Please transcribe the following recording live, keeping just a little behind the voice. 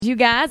You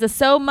guys are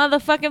so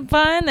motherfucking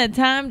fun that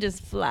time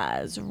just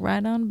flies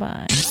right on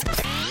by.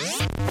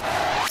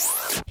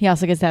 He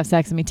also gets to have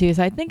sex with me too,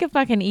 so I think it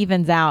fucking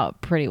evens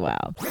out pretty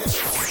well.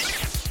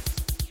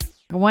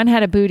 One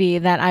had a booty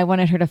that I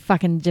wanted her to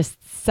fucking just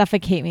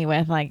suffocate me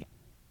with, like,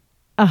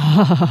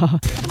 oh.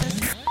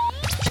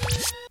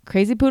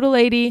 Crazy poodle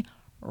lady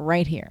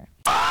right here.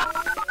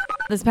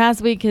 This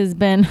past week has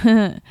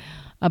been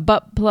a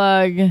butt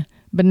plug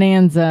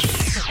bonanza.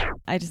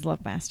 I just love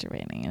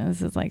masturbating. And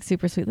this is like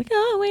super sweet. Like,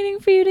 oh, waiting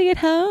for you to get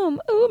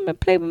home. Oh, I'm going to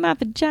play with my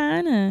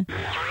vagina.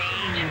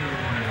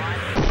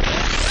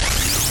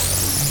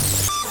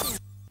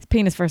 His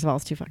penis, first of all,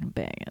 is too fucking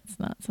big. It's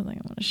not something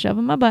I want to shove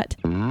in my butt.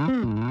 You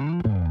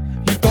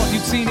thought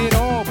you'd seen it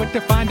all, but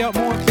to find out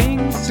more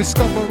things,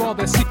 discover all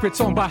the secrets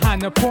on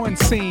behind the porn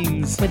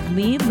scenes. With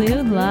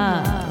Lulu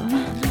Love.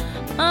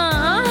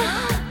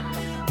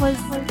 Was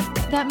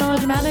that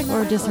melodramatic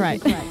or just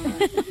right?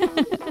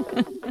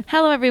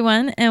 Hello,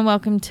 everyone, and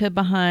welcome to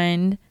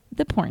Behind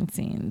the Porn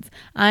Scenes.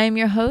 I am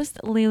your host,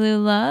 Lulu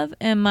Love,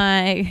 and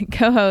my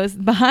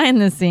co-host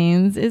behind the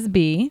scenes is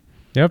B.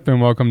 Yep,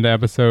 and welcome to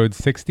episode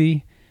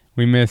 60.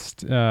 We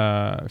missed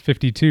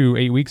 52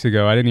 8 weeks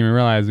ago. I didn't even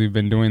realize we've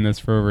been doing this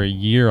for over a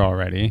year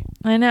already.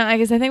 I know. I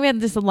guess I think we had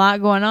just a lot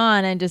going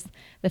on, and just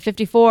the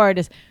 54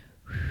 just...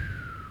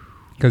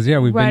 Because, yeah,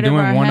 we've right been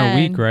doing one head.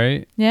 a week,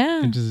 right?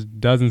 Yeah. It just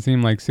doesn't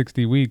seem like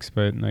 60 weeks,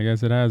 but I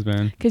guess it has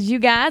been. Because you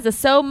guys are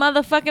so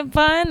motherfucking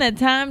fun that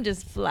time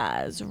just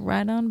flies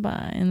right on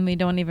by, and we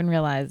don't even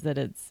realize that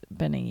it's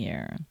been a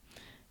year.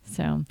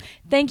 So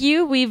thank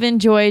you. We've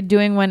enjoyed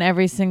doing one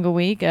every single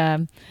week.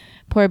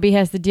 Poor B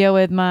has to deal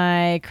with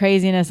my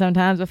craziness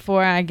sometimes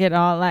before I get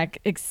all like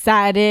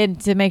excited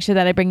to make sure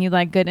that I bring you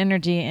like good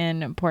energy,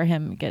 and poor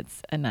him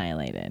gets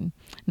annihilated.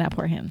 Not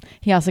poor him.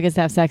 He also gets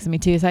to have sex with me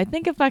too, so I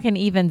think it fucking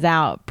evens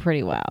out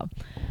pretty well.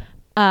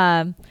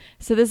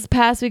 So this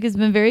past week has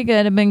been very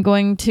good. I've been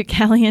going to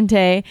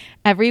Caliente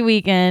every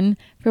weekend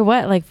for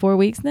what, like 4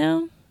 weeks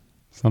now?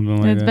 Something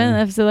like that. It's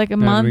been so like a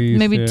month, least,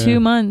 maybe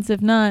 2 months,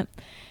 if not.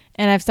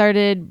 And I've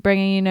started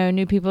bringing,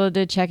 new people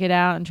to check it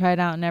out and try it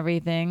out and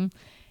everything.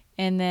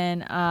 And then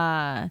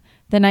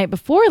the night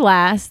before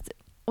last,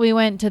 we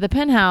went to the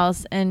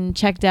Penthouse and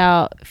checked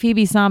out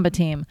Phoebe Samba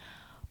Team.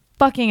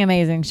 Fucking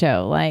amazing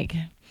show. Like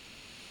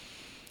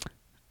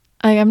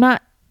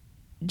I'm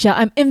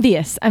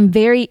envious. I'm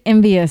very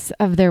envious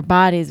of their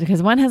bodies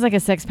because one has like a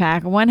six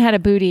pack. One had a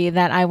booty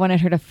that I wanted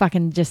her to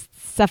fucking just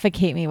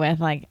suffocate me with.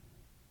 Like,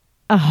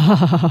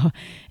 oh,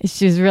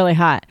 she was really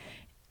hot.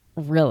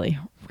 Really,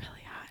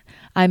 really hot.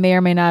 I may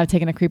or may not have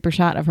taken a creeper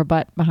shot of her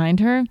butt behind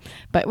her,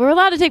 but we were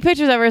allowed to take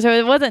pictures of her, so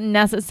it wasn't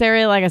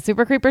necessarily like a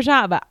super creeper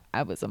shot, but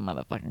I was a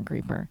motherfucking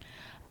creeper.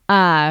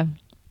 And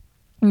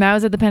I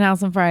was at the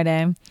Penthouse on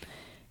Friday, and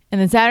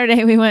then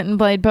Saturday we went and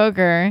played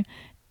poker,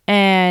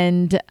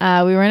 and we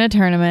were in a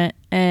tournament,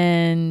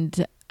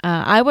 and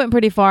I went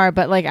pretty far,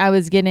 but like I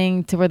was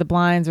getting to where the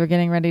blinds were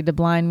getting ready to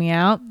blind me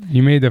out.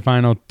 You made the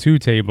final 2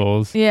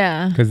 tables.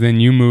 Yeah. Because then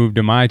you moved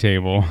to my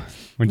table,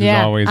 which is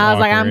always I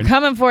was awkward. like, I'm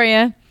coming for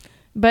you.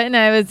 But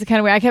no, it was kind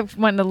of weird. I kept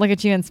wanting to look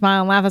at you and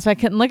smile and laugh. That's why I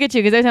couldn't look at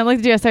you, because every time I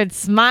looked at you, I started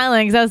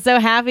smiling because I was so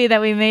happy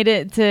that we made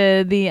it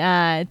to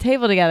the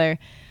table together.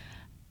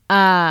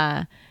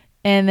 And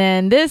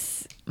then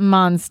this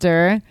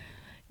monster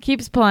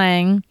keeps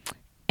playing.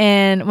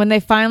 And when they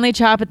finally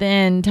chop at the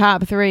end,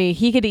 top 3,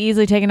 he could have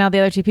easily taken out the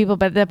other 2 people.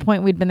 But at that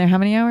point, we'd been there how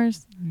many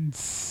hours?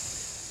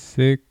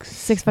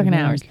 6 fucking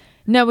hours.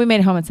 No, we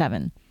made it home at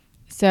 7.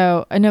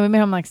 So, no, we made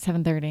it home like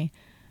 7:30.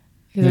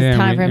 Because it's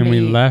time for him to eat.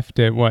 And we left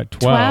at what,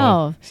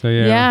 12? So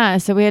yeah. Yeah,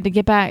 so we had to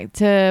get back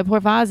to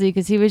Port Fozzie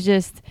because he was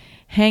just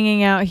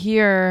hanging out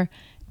here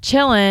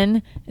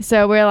chilling.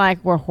 So we're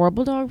like, we're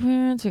horrible dog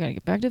parents. We got to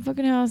get back to the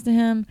fucking house to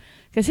him.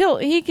 Because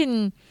he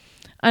can...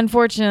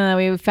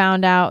 Unfortunately, we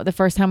found out the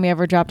first time we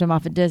ever dropped him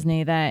off at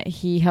Disney that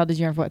he held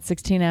his urine for,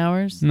 16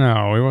 hours?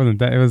 No, it wasn't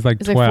that. It was like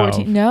 12. Like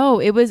 14. No,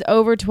 it was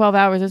over 12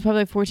 hours. It was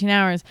probably like 14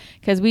 hours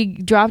because we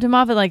dropped him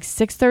off at like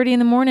 6:30 in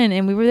the morning,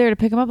 and we were there to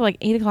pick him up at like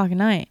 8 o'clock at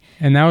night.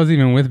 And that was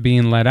even with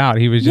being let out.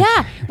 He was just...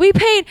 Yeah,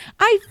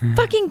 I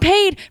fucking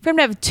paid for him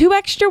to have 2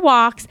 extra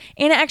walks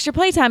and an extra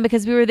playtime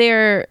because we were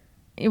there...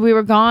 We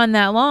were gone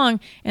that long,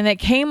 and that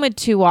came with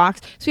 2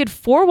 walks. So we had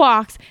 4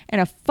 walks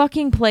and a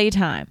fucking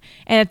playtime,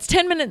 and it's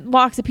 10-minute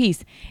walks a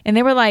piece. And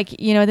they were like,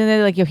 then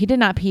they're like, yo, he did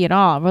not pee at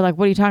all. We're like,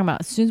 what are you talking about?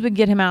 As soon as we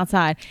get him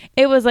outside,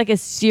 it was like a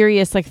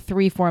serious, like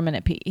 3-4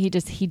 minute pee. He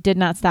did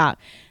not stop.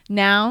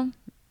 Now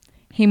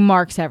he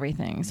marks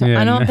everything. So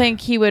I don't think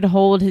he would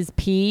hold his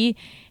pee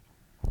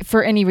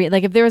for any reason.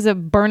 Like if there was a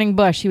burning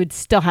bush, he would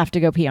still have to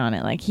go pee on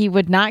it. Like he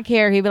would not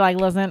care. He'd be like,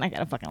 listen, I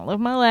gotta fucking lift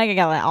my leg. I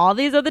gotta let all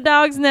these other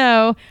dogs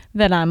know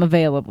that I'm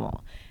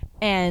available.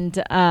 And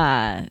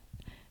yeah,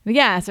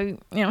 so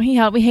he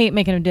helped. We hate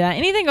making him do that.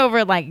 Anything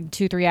over like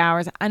 2-3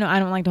 hours. I know I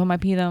don't like to hold my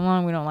pee that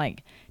long. We don't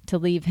like to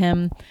leave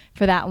him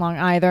for that long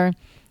either.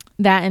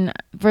 That, and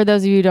for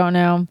those of you who don't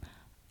know,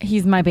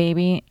 he's my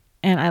baby,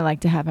 and I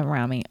like to have him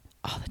around me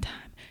all the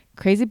time.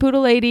 Crazy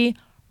poodle lady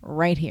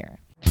right here.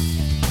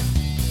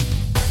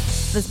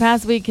 This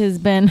past week has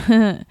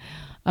been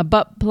a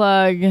butt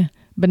plug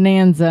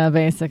bonanza,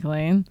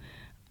 basically.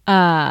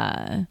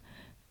 The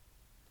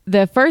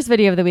first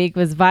video of the week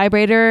was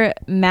vibrator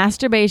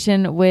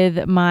masturbation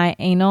with my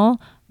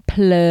anal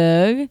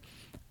plug.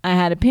 I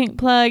had a pink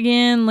plug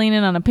in,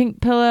 leaning on a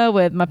pink pillow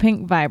with my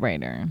pink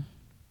vibrator.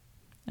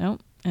 Oh,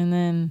 and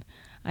then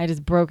I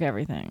just broke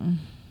everything.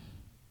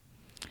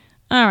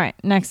 All right,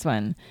 next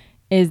one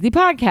is the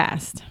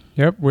podcast.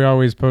 Yep, we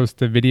always post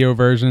the video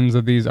versions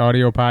of these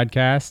audio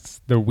podcasts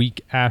the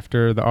week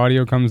after the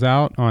audio comes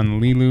out on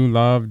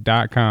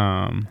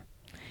lilulove.com.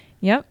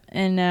 Yep,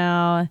 and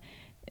now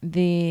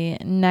the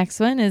next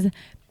one is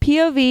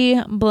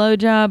POV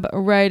blowjob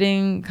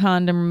writing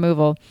condom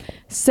removal.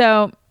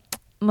 So,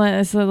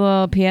 it's a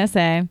little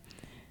PSA.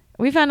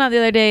 We found out the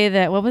other day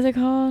that, what was it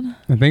called?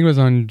 I think it was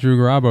on Drew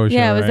Garabo's show,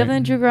 Yeah, it was right?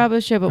 definitely Drew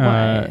Garabo's show, but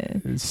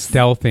what?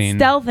 Stealthing.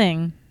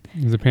 Stealthing.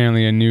 Is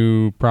apparently a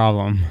new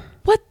problem.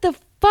 What the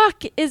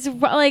fuck is,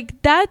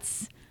 like,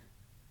 that's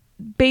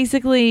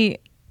basically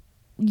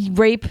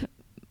rape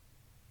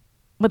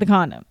with a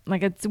condom.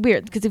 Like, it's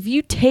weird because if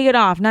you take it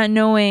off not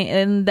knowing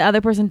and the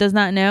other person does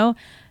not know,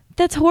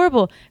 that's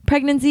horrible.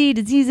 Pregnancy,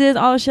 diseases,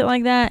 all shit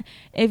like that.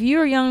 If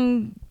you're a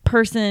young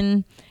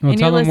person and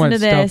you're listening to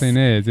this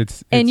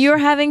it's and you're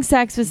having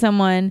sex with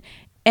someone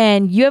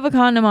and you have a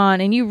condom on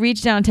and you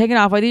reach down and take it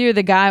off, whether you're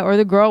the guy or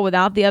the girl,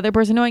 without the other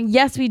person knowing,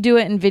 yes, we do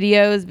it in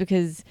videos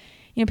because,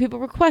 you know, people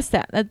request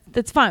that.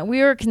 That's fine.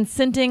 We are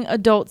consenting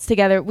adults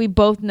together. We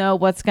both know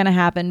what's going to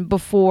happen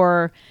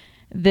before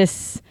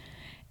this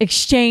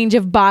exchange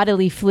of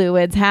bodily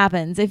fluids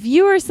happens. If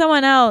you or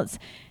someone else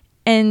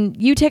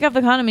and you take off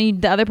the condom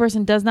and the other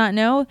person does not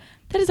know,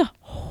 that is a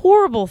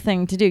horrible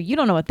thing to do. You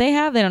don't know what they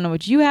have. They don't know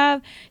what you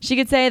have. She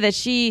could say that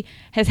she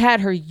has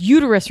had her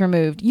uterus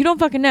removed. You don't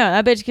fucking know.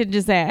 That bitch could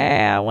just say,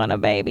 hey, I want a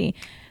baby.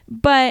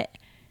 But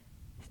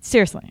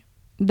seriously,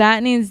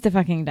 that needs to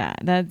fucking die.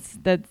 That's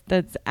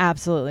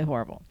absolutely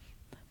horrible.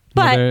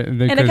 But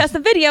in a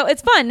custom video,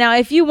 it's fun. Now,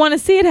 if you want to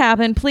see it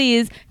happen,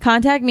 please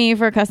contact me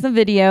for a custom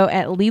video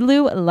at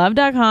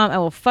lilulove.com. I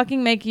will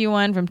fucking make you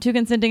one from two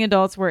consenting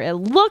adults where it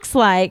looks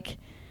like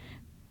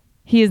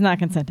he is not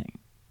consenting.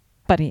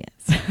 But he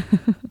is.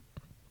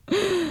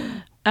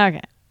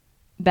 Okay.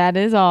 That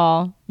is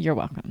all. You're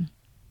welcome.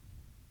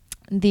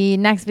 The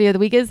next video of the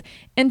week is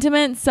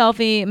intimate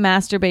selfie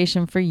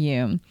masturbation for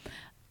you.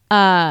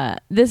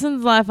 This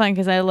one's a lot of fun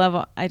because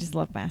I just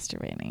love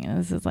masturbating. And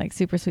this is like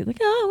super sweet. Like,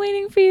 oh,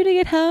 waiting for you to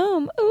get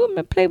home. Oh, I'm going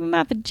to play with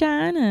my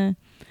vagina.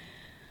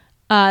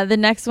 The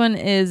next one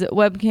is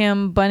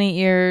webcam bunny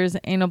ears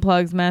anal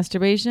plugs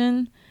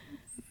masturbation.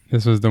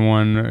 This was the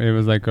one, it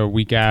was like a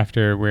week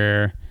after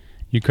where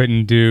you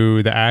couldn't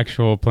do the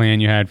actual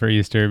plan you had for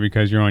Easter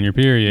because you're on your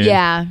period.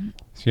 Yeah.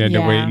 So you had to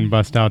wait and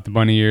bust out the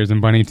bunny ears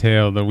and bunny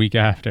tail the week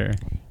after.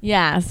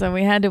 Yeah, so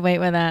we had to wait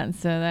with that.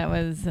 So that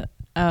was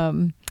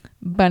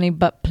bunny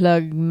butt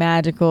plug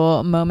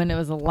magical moment. It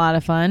was a lot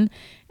of fun.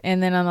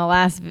 And then on the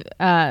last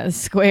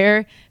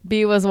square,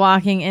 B was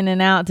walking in and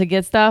out to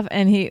get stuff,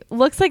 and he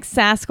looks like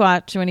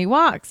Sasquatch when he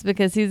walks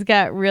because he's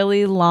got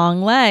really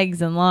long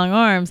legs and long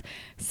arms.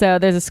 So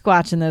there's a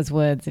squatch in those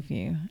woods if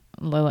you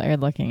are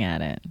looking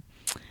at it.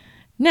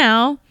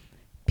 Now,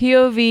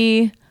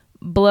 POV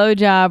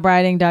blowjob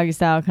riding doggy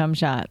style cum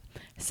shot.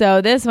 So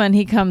this one,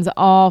 he comes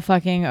all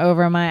fucking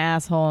over my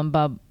asshole and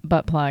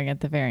butt plug at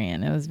the very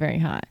end. It was very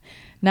hot.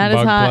 Not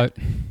as hot.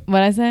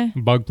 What'd I say?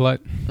 Bug plut.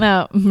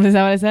 No, is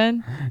that what I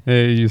said?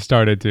 You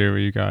started to, but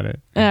you got it.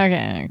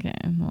 Okay.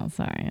 Well,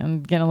 sorry.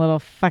 I'm getting a little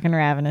fucking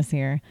ravenous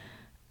here.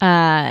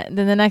 Then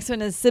the next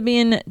one is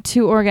Sibian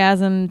 2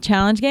 Orgasm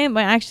Challenge Game.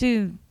 I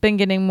actually been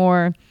getting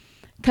more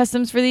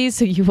customs for these,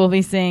 so you will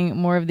be seeing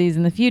more of these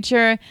in the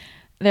future.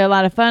 They're a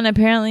lot of fun.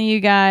 Apparently you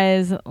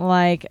guys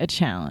like a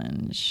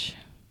challenge.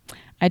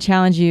 I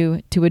challenge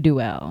you to a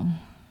duel.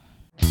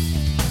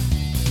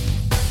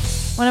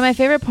 One of my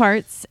favorite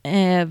parts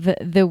of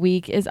the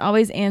week is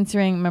always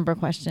answering member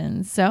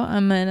questions. So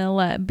I'm going to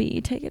let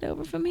B take it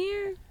over from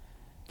here.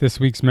 This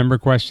week's member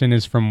question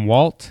is from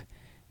Walt.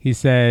 He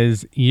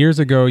says, years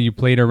ago you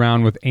played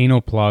around with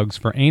anal plugs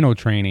for anal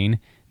training.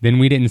 Then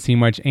we didn't see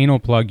much anal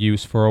plug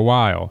use for a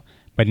while.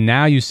 But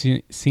now you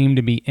seem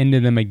to be into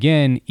them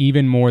again,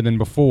 even more than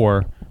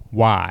before.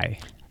 Why?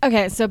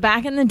 Okay, so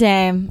back in the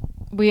day,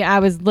 I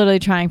was literally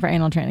trying for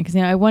anal training because,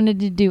 I wanted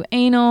to do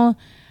anal.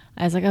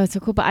 I was like, oh, it's so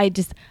cool. But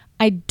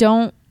I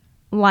don't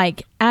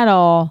like at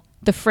all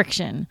the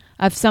friction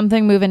of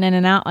something moving in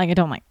and out. Like,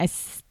 I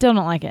still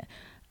don't like it.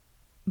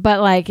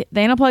 But like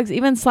the anal plugs,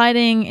 even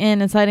sliding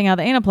in and sliding out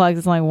the anal plugs,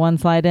 it's only one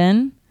slide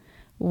in,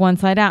 one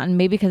slide out. And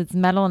maybe because it's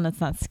metal and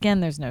it's not skin,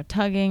 there's no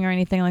tugging or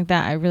anything like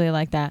that. I really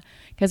like that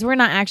because we're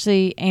not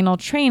actually anal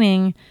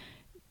training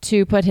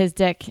to put his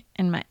dick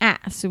in my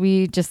ass. So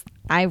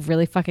I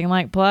really fucking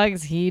like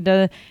plugs. He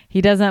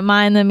doesn't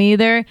mind them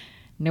either.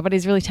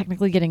 Nobody's really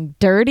technically getting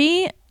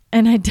dirty,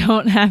 and I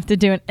don't have to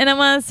do an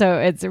enema, so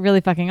it's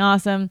really fucking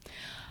awesome.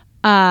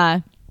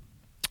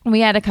 We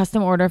had a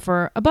custom order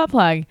for a butt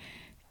plug.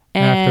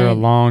 After a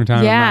long time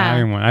of not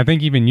having one. I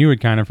think even you had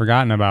kind of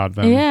forgotten about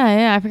them.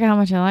 Yeah, I forgot how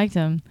much I liked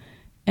them.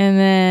 And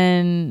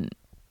then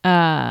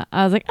I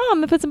was like, oh, I'm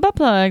gonna put some butt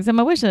plugs on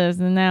my wish list,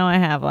 and now I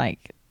have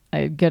like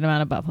a good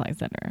amount of butt plugs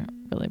that are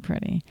really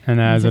pretty.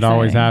 And as it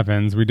always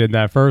happens, we did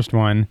that first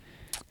one.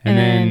 And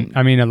then,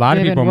 I mean, a lot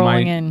of people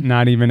might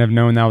not even have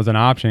known that was an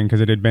option because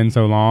it had been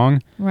so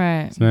long.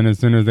 Right. So then as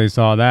soon as they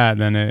saw that,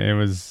 then it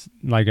was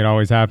like it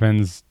always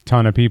happens,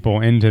 ton of people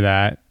into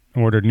that,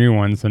 ordered new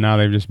ones. So now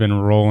they've just been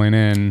rolling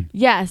in.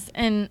 Yes.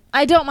 And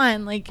I don't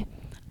mind. Like,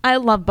 I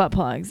love butt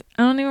plugs.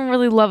 I don't even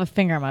really love a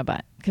finger on my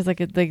butt because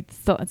like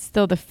it's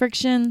still the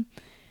friction.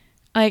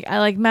 Like, I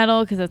like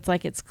metal because it's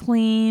like it's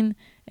clean.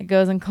 It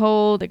goes in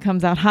cold. It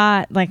comes out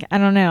hot. Like, I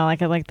don't know.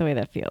 Like, I like the way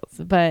that feels.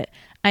 But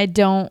I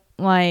don't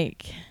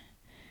like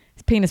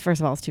his penis.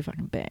 First of all, it's too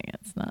fucking big.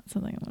 It's not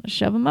something I want to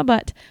shove in my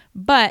butt.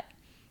 But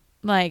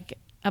like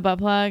a butt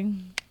plug,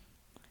 and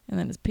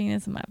then his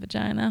penis in my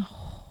vagina,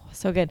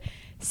 so good.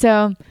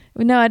 So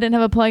no, I didn't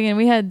have a plug in.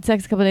 We had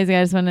sex a couple days ago.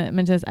 I just want to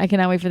mention this. I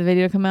cannot wait for the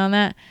video to come out on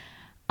that.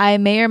 I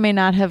may or may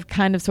not have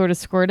kind of sort of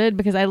squirted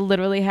because I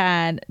literally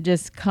had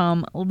just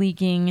cum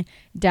leaking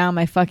down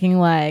my fucking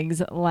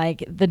legs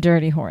like the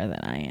dirty whore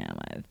that I am.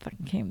 I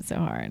fucking came so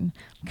hard. I'm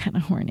kind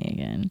of horny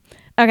again.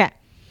 Okay.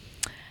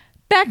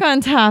 Back on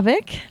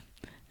topic.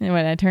 And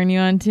what did I turn you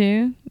on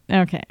to?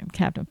 Okay.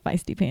 Captain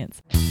Feisty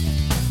Pants.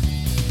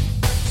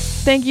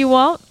 Thank you,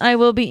 Walt. I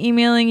will be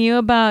emailing you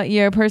about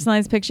your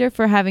personalized picture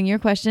for having your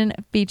question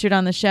featured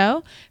on the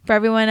show. For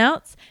everyone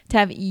else, to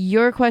have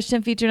your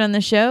question featured on the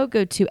show,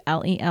 go to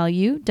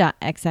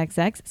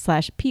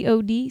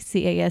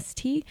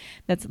lelu.xxx/podcast.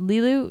 That's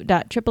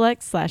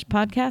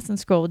lelu.xxx/podcast and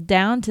scroll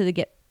down to the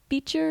get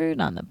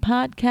featured on the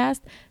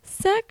podcast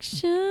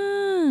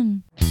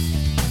section.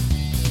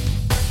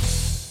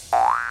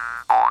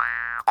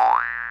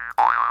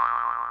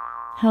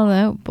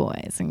 Hello,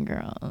 boys and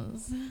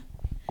girls.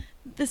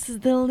 This is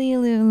the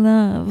Lelu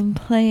Love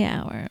Play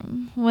Hour.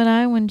 What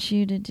I want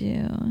you to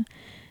do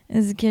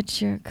is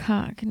get your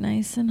cock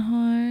nice and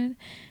hard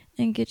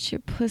and get your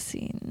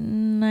pussy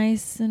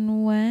nice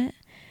and wet,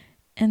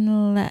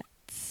 and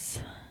let's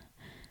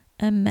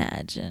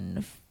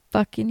imagine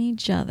fucking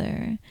each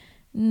other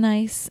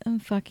nice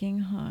and fucking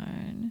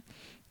hard.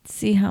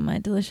 See how my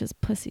delicious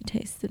pussy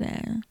tastes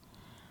today.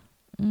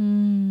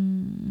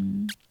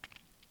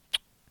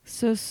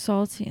 So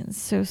salty and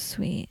so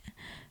sweet.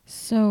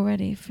 So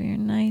ready for your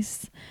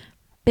nice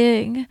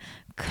big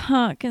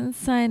cock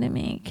inside of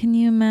me. Can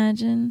you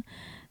imagine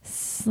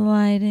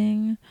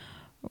sliding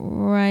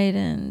right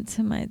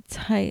into my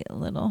tight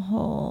little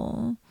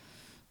hole?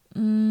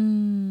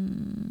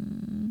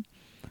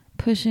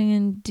 Pushing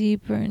in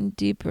deeper and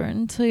deeper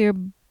until your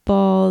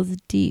balls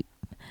deep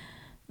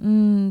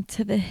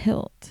to the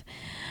hilt.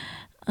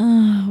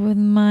 With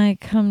my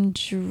cum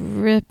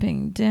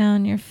dripping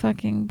down your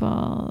fucking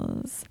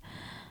balls.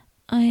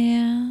 Oh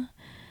yeah?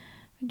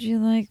 Would you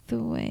like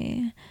the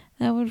way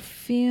that would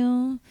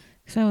feel?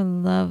 Because I would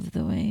love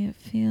the way it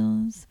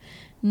feels,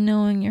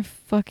 knowing you're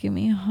fucking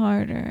me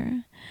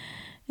harder.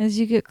 As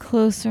you get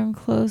closer and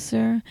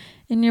closer,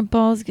 and your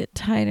balls get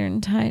tighter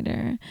and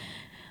tighter.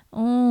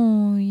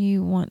 Oh,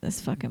 you want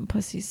this fucking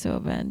pussy so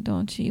bad,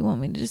 don't you? You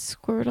want me to just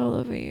squirt all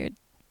over your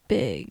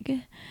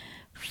big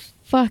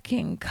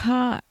fucking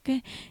cock,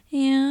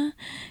 yeah?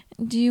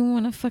 Do you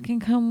want to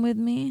fucking come with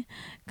me?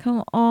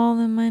 Come all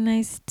in my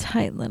nice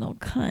tight little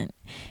cunt.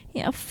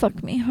 Yeah,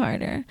 fuck me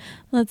harder.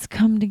 Let's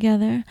come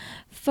together.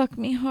 Fuck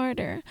me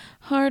harder.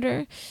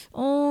 Harder.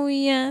 Oh,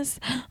 yes.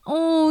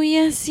 Oh,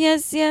 yes,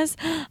 yes, yes.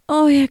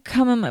 Oh, yeah,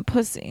 come in my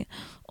pussy.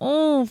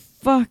 Oh,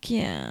 fuck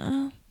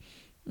yeah.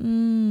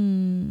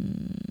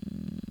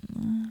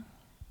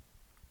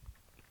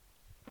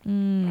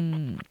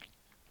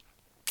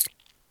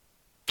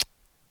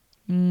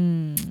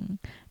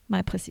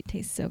 My pussy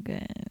tastes so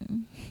good.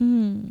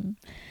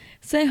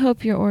 So I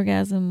hope your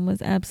orgasm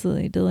was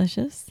absolutely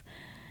delicious.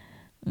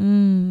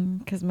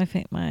 Because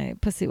my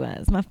pussy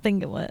was. My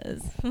finger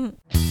was. So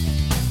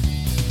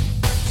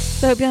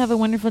I hope you'll have a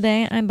wonderful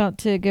day. I'm about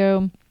to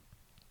go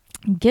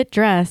get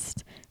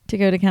dressed to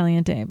go to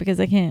Caliente because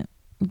I can't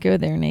go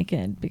there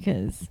naked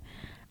because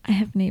I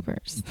have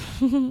neighbors.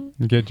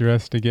 Get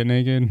dressed to get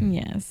naked?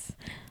 Yes.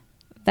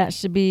 That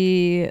should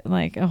be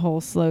like a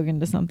whole slogan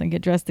to something.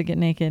 Get dressed to get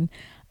naked.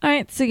 All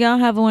right. So y'all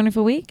have a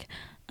wonderful week.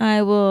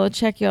 I will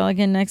check y'all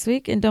again next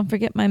week. And don't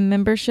forget, my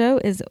member show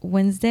is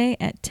Wednesday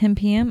at 10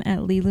 p.m. at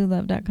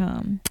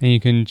lelulove.com. And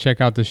you can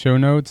check out the show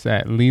notes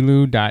at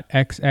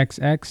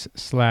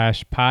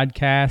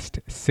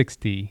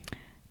lelu.xxx/podcast60.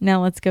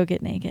 Now let's go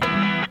get naked.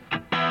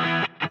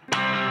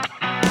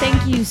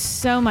 Thank you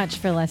so much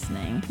for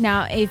listening.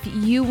 Now, if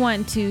you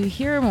want to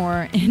hear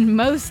more and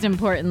most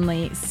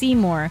importantly, see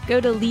more,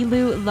 go to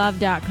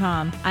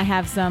lelulove.com. I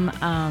have some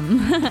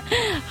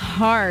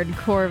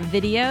hardcore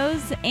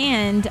videos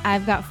and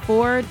I've got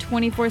 4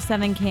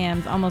 24/7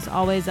 cams almost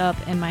always up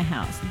in my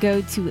house.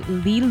 Go to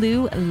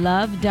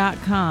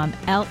lelulove.com.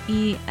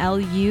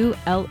 LELULOVE.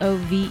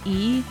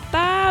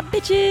 Bye,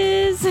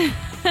 bitches.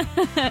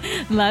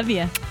 Love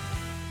ya.